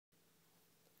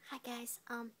guys,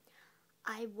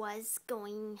 I was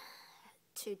going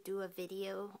to do a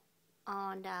video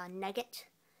on Nugget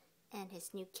and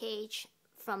his new cage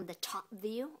from the top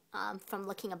view, from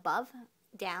looking above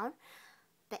down,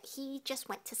 but he just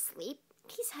went to sleep.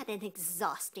 He's had an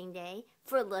exhausting day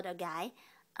for a little guy,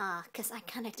 because I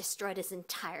kind of destroyed his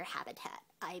entire habitat.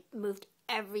 I moved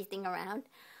everything around.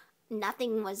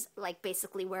 Nothing was like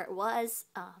basically where it was,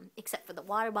 except for the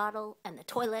water bottle and the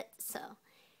toilet, so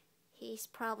he's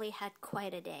probably had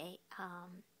quite a day.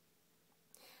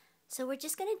 So we're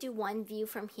just gonna do one view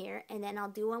from here, and then I'll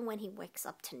do one when he wakes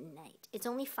up tonight. It's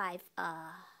only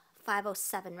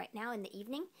 5:07 right now in the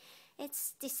evening.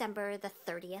 It's December the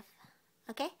 30th.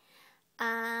 Okay.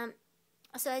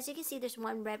 So as you can see, there's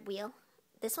one red wheel.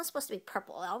 This one's supposed to be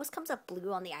purple. It always comes up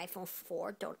blue on the iPhone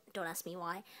 4. Don't ask me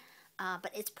why.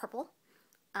 But it's purple.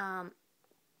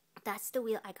 That's the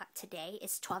wheel I got today.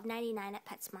 It's $12.99 at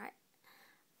PetSmart.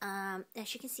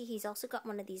 As you can see, he's also got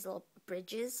one of these little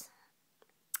bridges.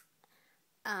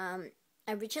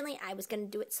 Originally, I was going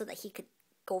to do it so that he could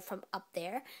go from up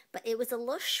there, but it was a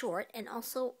little short, and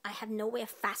also I have no way of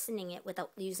fastening it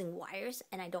without using wires,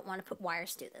 and I don't want to put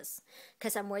wires to this,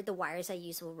 because I'm worried the wires I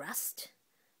use will rust.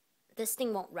 This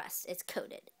thing won't rust. It's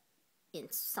coated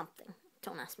in something.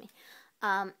 Don't ask me.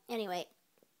 Anyway,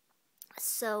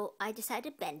 so I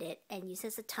decided to bend it and use it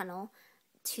as a tunnel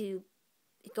to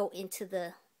go into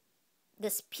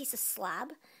this piece of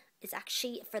slab. It's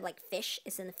actually for like fish.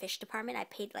 It's in the fish department. I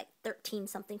paid like 13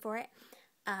 something for it.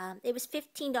 It was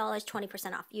 $15,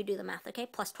 20% off. You do the math, okay?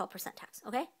 Plus 12% tax,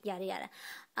 okay? Yada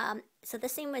yada. So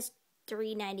this thing was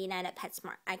 $3.99 at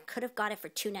PetSmart. I could have got it for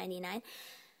 $2.99,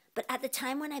 but at the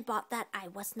time when I bought that, I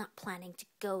was not planning to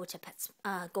go to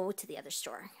go to the other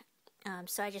store.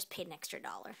 So I just paid an extra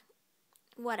 $1.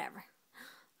 Whatever.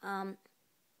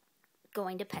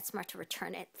 Going to PetSmart to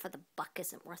return it for the buck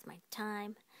isn't worth my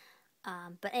time.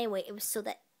 But anyway, it was so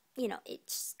that,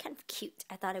 it's kind of cute.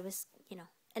 I thought it was,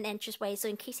 an entranceway. So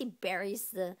in case he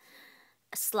buries the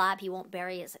slab, he won't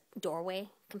bury his doorway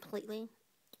completely.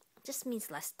 It just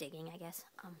means less digging, I guess.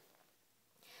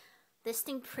 This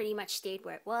thing pretty much stayed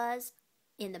where it was.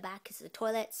 In the back is the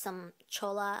toilet, some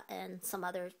chola, and some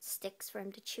other sticks for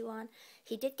him to chew on.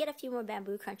 He did get a few more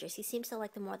bamboo crunchers. He seems to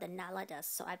like them more than Nala does,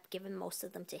 so I've given most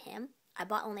of them to him. I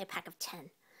bought only a pack of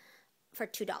 10 for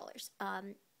 $2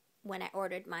 when I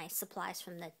ordered my supplies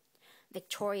from the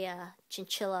Victoria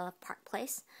Chinchilla Park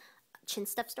Place, Chin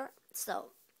Stuff store.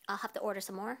 So I'll have to order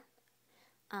some more.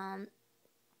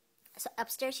 So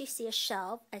upstairs you see a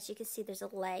shelf. As you can see, there's a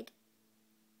leg.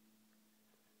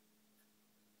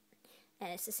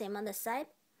 And it's the same on this side.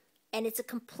 And it's a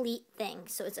complete thing.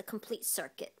 So it's a complete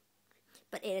circuit.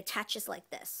 But it attaches like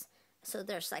this. So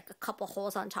there's like a couple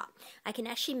holes on top. I can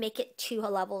actually make it 2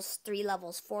 levels, 3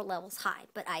 levels, 4 levels high.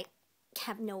 But I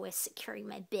have no way of securing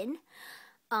my bin.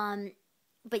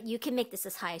 But you can make this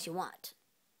as high as you want.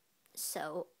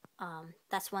 So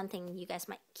that's one thing you guys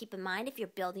might keep in mind if you're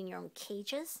building your own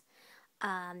cages.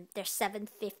 They're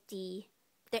 $7.50.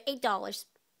 They're $8,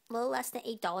 a little less than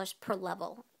 $8 per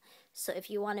level. So if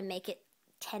you want to make it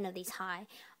 10 of these high,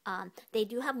 they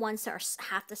do have ones that are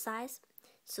half the size,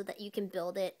 so that you can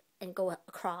build it and go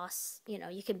across.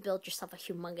 You can build yourself a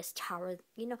humongous tower.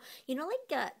 Like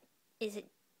is it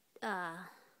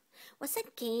what's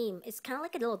that game? It's kind of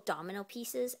like a little domino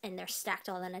pieces, and they're stacked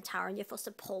all in a tower, and you're supposed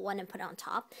to pull one and put it on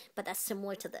top. But that's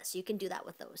similar to this. You can do that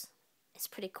with those. It's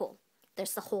pretty cool.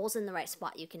 There's the holes in the right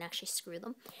spot. You can actually screw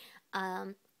them.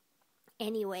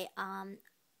 Anyway,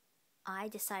 I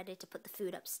decided to put the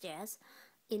food upstairs.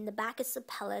 In the back is the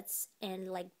pellets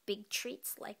and like big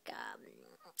treats like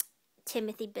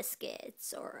Timothy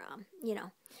biscuits or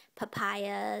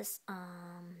papayas,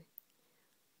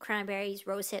 cranberries,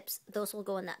 rose hips. Those will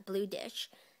go in that blue dish.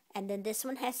 And then this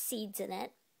one has seeds in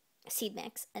it, seed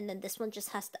mix. And then this one just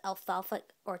has the alfalfa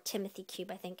or Timothy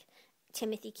cube, I think.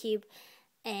 Timothy cube.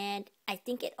 And I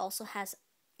think it also has,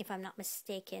 if I'm not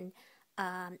mistaken,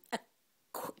 a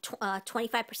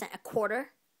 25%, a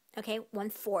quarter, okay,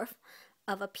 1/4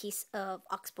 of a piece of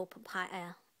oxbow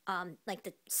papaya, like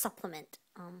the supplement,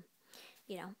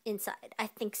 inside. I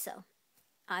think so.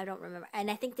 I don't remember. And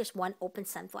I think there's one open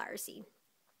sunflower seed.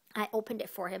 I opened it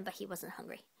for him, but he wasn't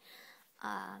hungry.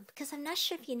 Because I'm not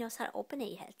sure if he knows how to open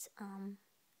it yet. I'm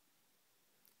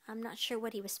not sure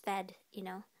what he was fed,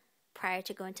 prior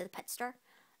to going to the pet store.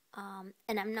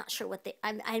 And I'm not sure what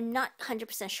I'm not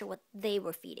 100% sure what they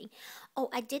were feeding. Oh,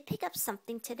 I did pick up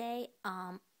something today.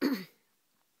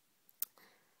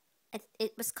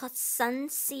 It was called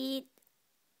Sunseed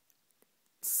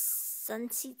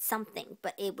something,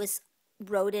 but it was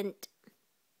rodent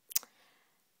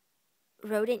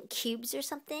cubes or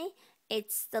something.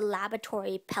 It's the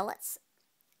laboratory pellets.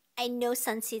 I know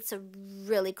Sunseed's a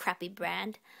really crappy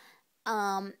brand,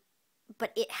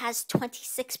 but it has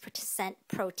 26%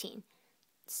 protein.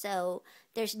 So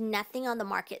there's nothing on the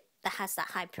market that has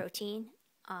that high protein,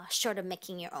 short of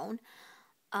making your own.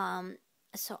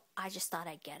 So I just thought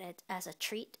I'd get it as a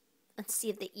treat and see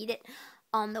if they eat it.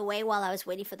 On the way, while I was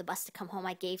waiting for the bus to come home,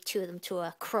 I gave 2 of them to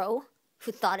a crow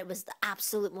who thought it was the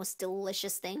absolute most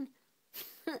delicious thing.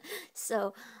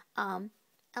 So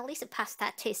at least it passed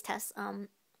that taste test.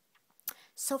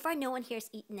 So far, no one here has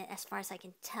eaten it as far as I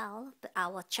can tell, but I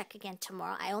will check again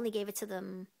tomorrow. I only gave it to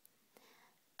them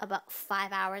about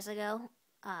 5 hours ago.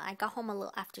 I got home a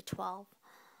little after 12.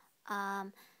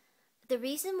 The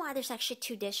reason why there's actually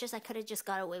 2 dishes, I could have just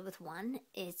got away with 1,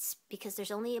 is because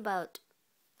there's only about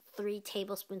 3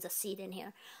 tablespoons of seed in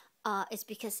here. It's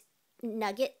because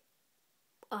Nugget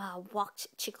walked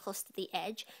too close to the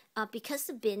edge. Because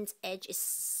the bin's edge is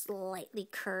slightly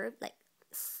curved, like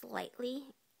slightly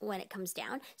when it comes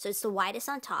down. So it's the widest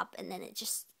on top, and then it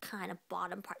just kind of,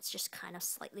 bottom part's just kind of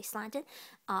slightly slanted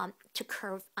to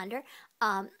curve under.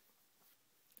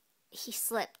 He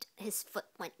slipped. His foot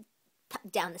went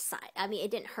down the side. I mean,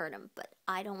 it didn't hurt him, but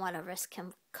I don't want to risk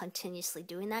him continuously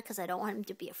doing that because I don't want him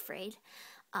to be afraid.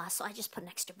 So I just put an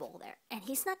extra bowl there. And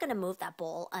he's not going to move that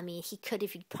bowl. I mean, he could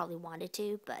if he probably wanted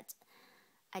to, but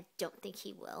I don't think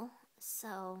he will.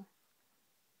 So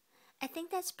I think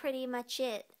that's pretty much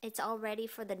it. It's all ready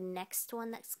for the next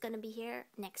one that's going to be here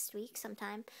next week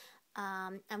sometime.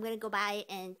 I'm going to go by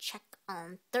and check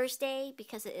on Thursday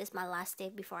because it is my last day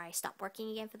before I stop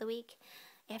working again for the week.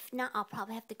 If not, I'll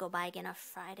probably have to go by again on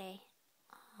Friday.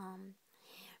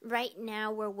 Right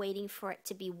now, we're waiting for it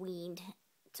to be weaned.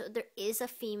 So there is a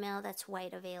female that's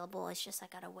white available. It's just I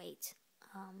gotta wait.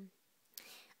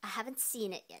 I haven't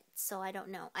seen it yet, so I don't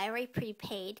know. I already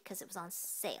prepaid because it was on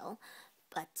sale,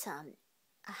 but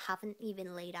I haven't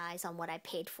even laid eyes on what I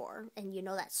paid for. And you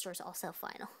know that store's also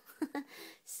final.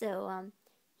 So,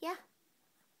 yeah.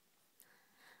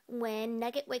 When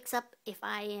Nugget wakes up, if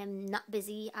I am not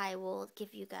busy, I will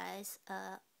give you guys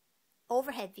a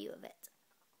overhead view of it.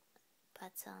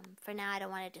 But for now, I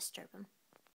don't want to disturb him.